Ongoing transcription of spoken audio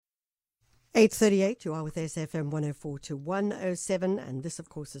8:38, you are with SFM 104 to 107, and this, of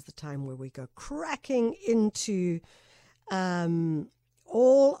course, is the time where we go cracking into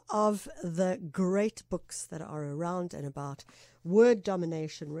all of the great books that are around and about word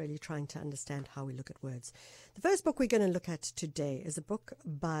domination, really trying to understand how we look at words. The first book we're going to look at today is a book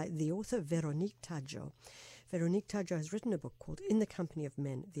by the author Veronique Tadjo. Veronique Tadjo has written a book called In the Company of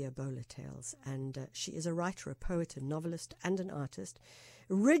Men, The Ebola Tales, and she is a writer, a poet, a novelist, and an artist.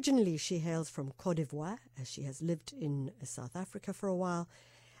 Originally, she hails from Côte d'Ivoire, as she has lived in South Africa for a while,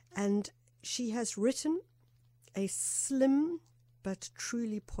 and she has written a slim but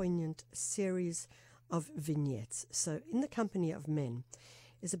truly poignant series of vignettes. So, In the Company of Men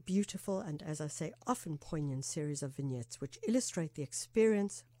is a beautiful and, as I say, often poignant series of vignettes which illustrate the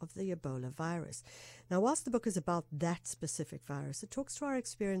experience of the Ebola virus. Now, whilst the book is about that specific virus, it talks to our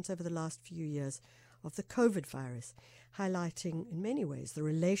experience over the last few years of the COVID virus, highlighting in many ways the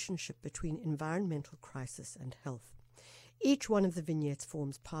relationship between environmental crisis and health. Each one of the vignettes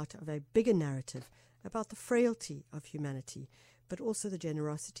forms part of a bigger narrative about the frailty of humanity, but also the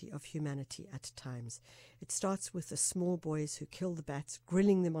generosity of humanity at times. It starts with the small boys who kill the bats,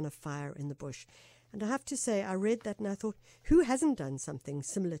 grilling them on a fire in the bush. And I have to say, I read that and I thought, who hasn't done something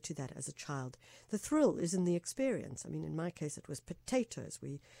similar to that as a child? The thrill is in the experience. I mean, in my case, it was potatoes.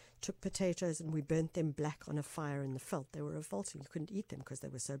 We took potatoes and we burnt them black on a fire in the veld. They were revolting. You couldn't eat them because they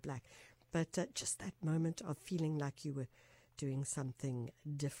were so black. But just that moment of feeling like you were doing something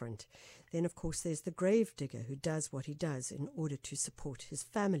different. Then, of course, there's the grave digger who does what he does in order to support his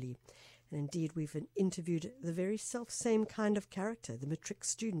family. And indeed, we've interviewed the very self-same kind of character, the matric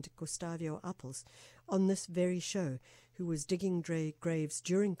student Gustavio Appels, on this very show, who was digging graves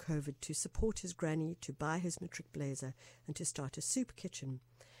during COVID to support his granny, to buy his matric blazer, and to start a soup kitchen.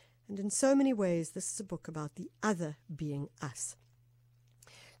 And in so many ways, this is a book about the other being us.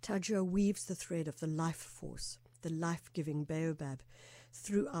 Tadjo weaves the thread of the life force, the life-giving baobab,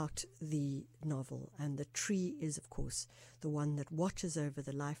 throughout the novel, and the tree is, of course, the one that watches over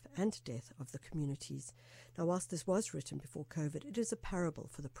the life and death of the communities. Now, whilst this was written before COVID, it is a parable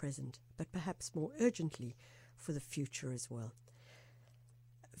for the present, but perhaps more urgently for the future as well.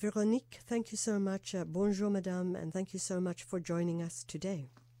 Veronique, thank you so much. Bonjour, madame, and thank you so much for joining us today.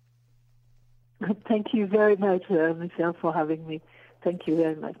 Thank you very much, Michelle, for having me. Thank you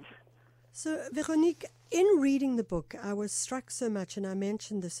very much. So, Veronique, in reading the book, I was struck so much, and I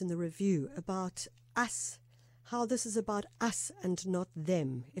mentioned this in the review, about us, how this is about us and not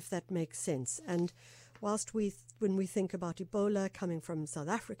them, if that makes sense. And whilst when we think about Ebola coming from South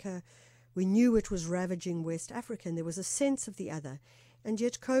Africa, we knew it was ravaging West Africa, and there was a sense of the other. And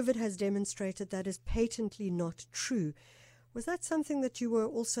yet COVID has demonstrated that is patently not true. Was that something that you were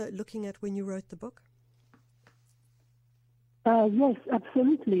also looking at when you wrote the book? Yes,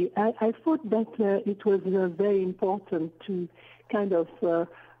 absolutely. I thought that it was very important to kind of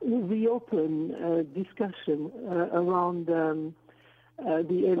reopen discussion around the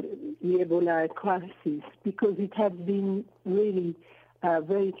Ebola crisis, because it has been really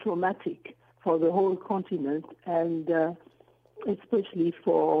very traumatic for the whole continent, and especially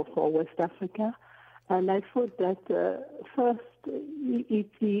for West Africa. And I thought that first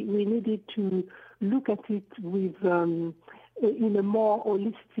we needed to look at it with in a more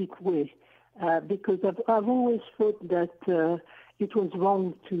holistic way, because I've always thought that it was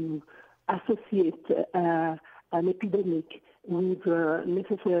wrong to associate an epidemic with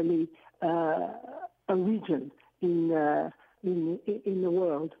necessarily a region in the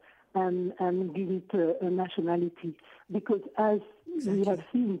world and give it a nationality, because as we have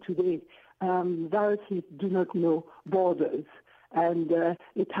seen today, viruses do not know borders. And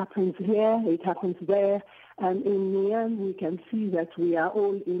it happens here, it happens there, and in the end we can see that we are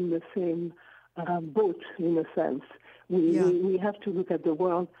all in the same boat, in a sense. We have to look at the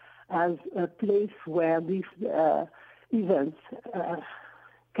world as a place where these events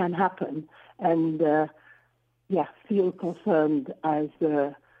can happen, and feel concerned as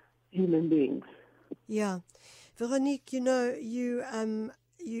human beings. Yeah. Veronique, you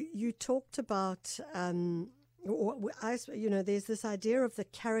talked about... there's this idea of the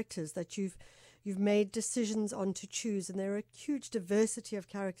characters that you've made decisions on to choose, and there are a huge diversity of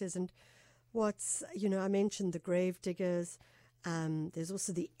characters. And I mentioned the grave diggers, there's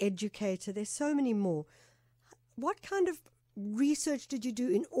also the educator, there's so many more. What kind of research did you do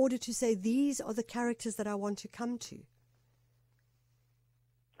in order to say these are the characters that I want to come to?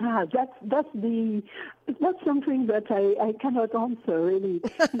 That's something that I cannot answer, really.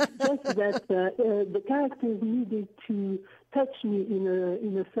 It's just that the characters needed to touch me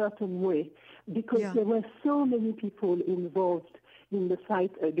in a certain way, because there were so many people involved in the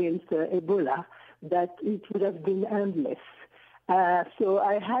fight against Ebola, that it would have been endless. So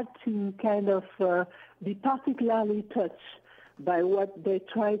I had to kind of be particularly touched by what they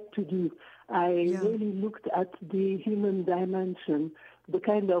tried to do. I really looked at the human dimension, the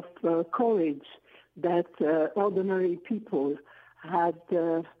kind of courage that ordinary people had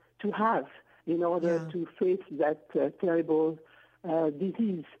to have in order to face that terrible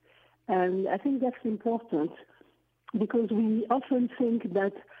disease. And I think that's important because we often think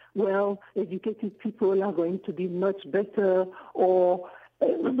that, well, educated people are going to be much better or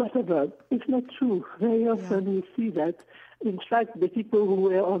whatever. It's not true. Very often we see that, in fact, the people who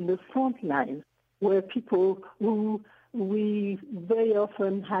were on the front line were people who we very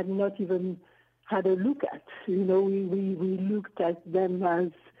often had not even had a look at. You know, we looked at them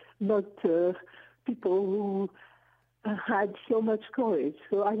as not people who had so much courage.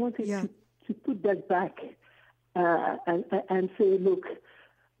 So I wanted to put that back and say, look,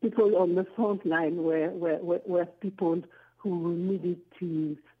 people on the front line were people who needed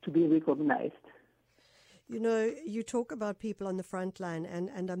to be recognized. You know, you talk about people on the front line,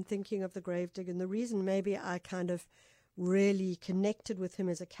 and I'm thinking of the gravedigger. And the reason maybe I kind of really connected with him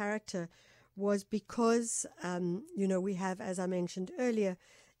as a character was because, you know, we have, as I mentioned earlier,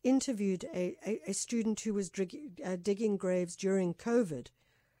 interviewed a student who was digging graves during COVID.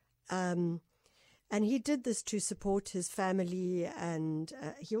 And he did this to support his family, and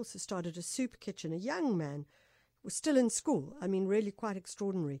he also started a soup kitchen. A young man, was still in school. I mean, really quite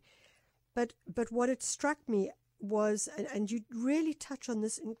extraordinary. But what it struck me was, and you really touch on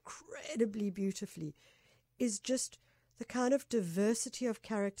this incredibly beautifully, is just the kind of diversity of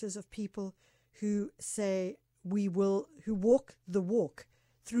characters of people who say who walk the walk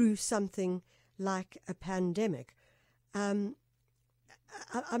through something like a pandemic. I'm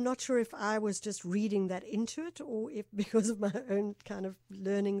not sure if I was just reading that into it or if because of my own kind of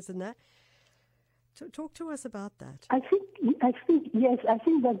learnings and that. Talk to us about that. I think yes. I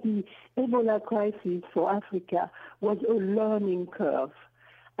think that the Ebola crisis for Africa was a learning curve,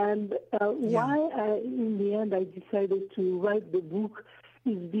 and why in the end I decided to write the book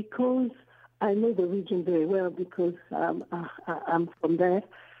is because I know the region very well because I'm from there.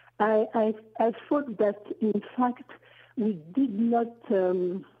 I thought that in fact we did not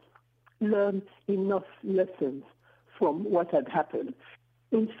learn enough lessons from what had happened.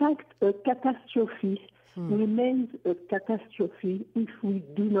 In fact, a catastrophe remains a catastrophe if we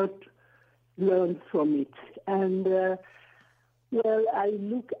do not learn from it. And, well, I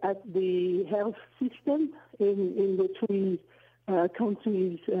look at the health system in the three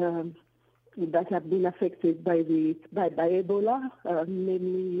countries that have been affected by Ebola,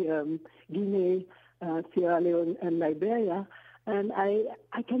 namely Guinea, Sierra Leone, and Liberia. And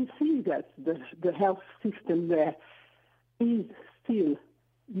I can see that the health system there is still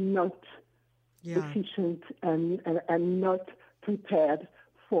not efficient and not prepared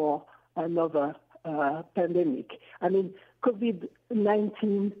for another pandemic. I mean,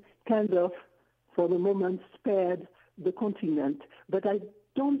 COVID-19 kind of, for the moment, spared the continent, but I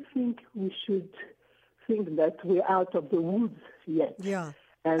don't think we should think that we're out of the woods yet. Yeah,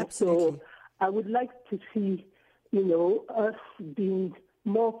 and absolutely. So I would like to see, you know, us being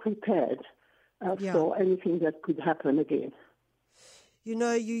more prepared for anything that could happen again. You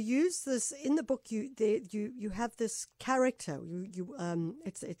know, you use this in the book. You have this character.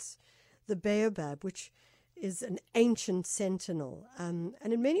 It's the baobab, which is an ancient sentinel, and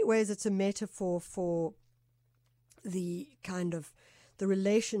in many ways, it's a metaphor for the kind of the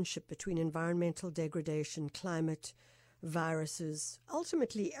relationship between environmental degradation, climate, viruses.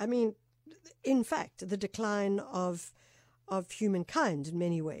 Ultimately, I mean, in fact, the decline of humankind in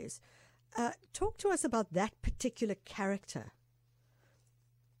many ways. Talk to us about that particular character.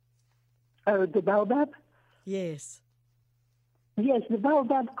 The baobab? Yes. Yes, the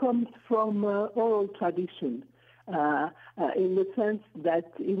baobab comes from oral tradition, in the sense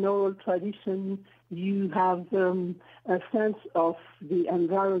that in oral tradition you have a sense of the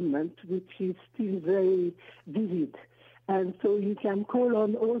environment which is still very vivid. And so you can call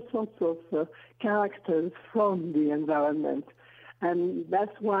on all sorts of characters from the environment. And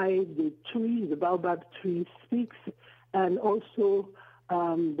that's why the baobab tree speaks, and also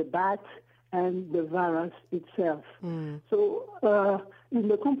the bat and the virus itself. So in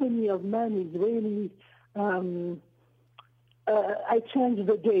the company of man is really, I change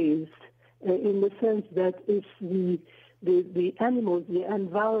the gaze in the sense that it's the animals, the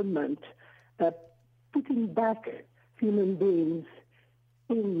environment, putting back human beings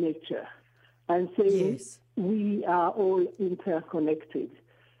in nature and saying we are all interconnected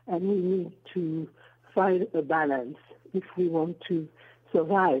and we need to find a balance if we want to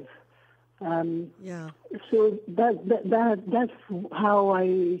survive. Yeah. So that's how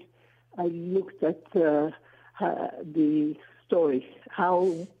I looked at the story.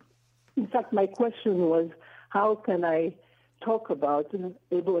 In fact, my question was, how can I talk about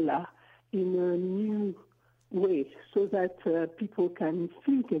Ebola in a new way so that people can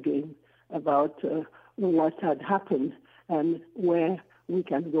think again about what had happened and where we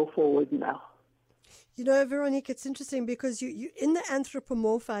can go forward now. You know, Veronique, it's interesting because you in the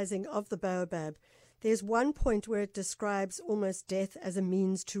anthropomorphizing of the baobab, there's one point where it describes almost death as a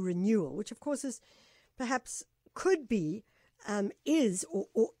means to renewal, which of course is perhaps could be, is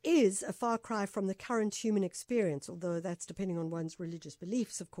a far cry from the current human experience, although that's depending on one's religious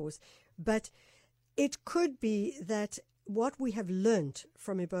beliefs, of course. But it could be that what we have learnt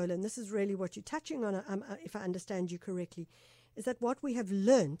from Ebola, and this is really what you're touching on, if I understand you correctly, is that what we have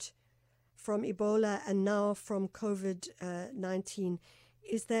learnt from Ebola and now from COVID-19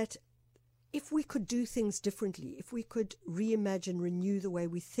 is that if we could do things differently, if we could reimagine, renew the way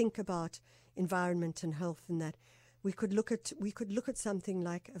we think about environment and health, and that we could look at something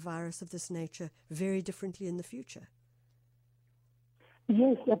like a virus of this nature very differently in the future.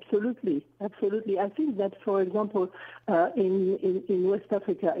 Yes, absolutely. I think that, for example, in West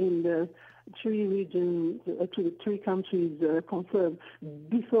Africa, in the three countries concerned,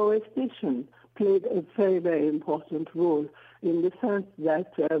 deforestation played a very, very important role in the sense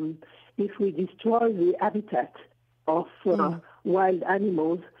that if we destroy the habitat of wild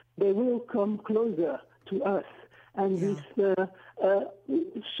animals, they will come closer to us. And this,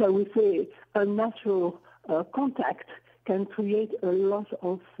 shall we say, unnatural contact can create a lot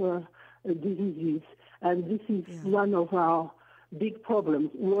of diseases. And this is one of our big problems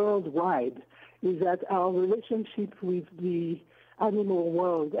worldwide, is that our relationship with the animal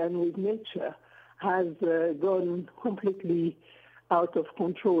world and with nature has gone completely out of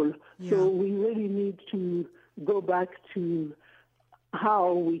control. Yeah. So we really need to go back to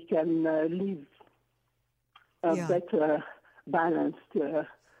how we can live a better, balanced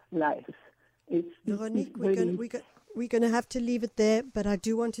life. Veronique, we're going to have to leave it there, but I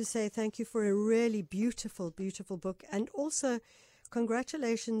do want to say thank you for a really beautiful, beautiful book, and also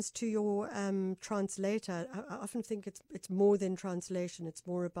congratulations to your translator. I often think it's more than translation. It's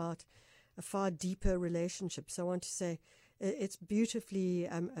more about a far deeper relationship. So I want to say it's beautifully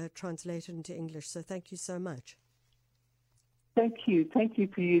translated into English. So thank you so much. Thank you. Thank you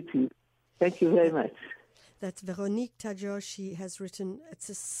to you too. Thank you very much. That's Veronique Tadjo. She has written, it's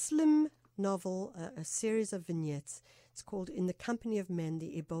a slim novel, a series of vignettes. It's called In the Company of Men,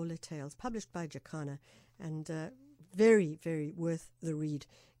 The Ebola Tales, published by Jacana, and very, very worth the read,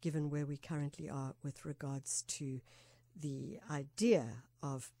 given where we currently are with regards to the idea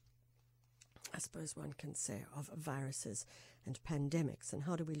of, I suppose one can say, of viruses and pandemics, and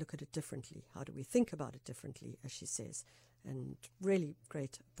how do we look at it differently? How do we think about it differently, as she says? And really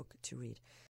great book to read.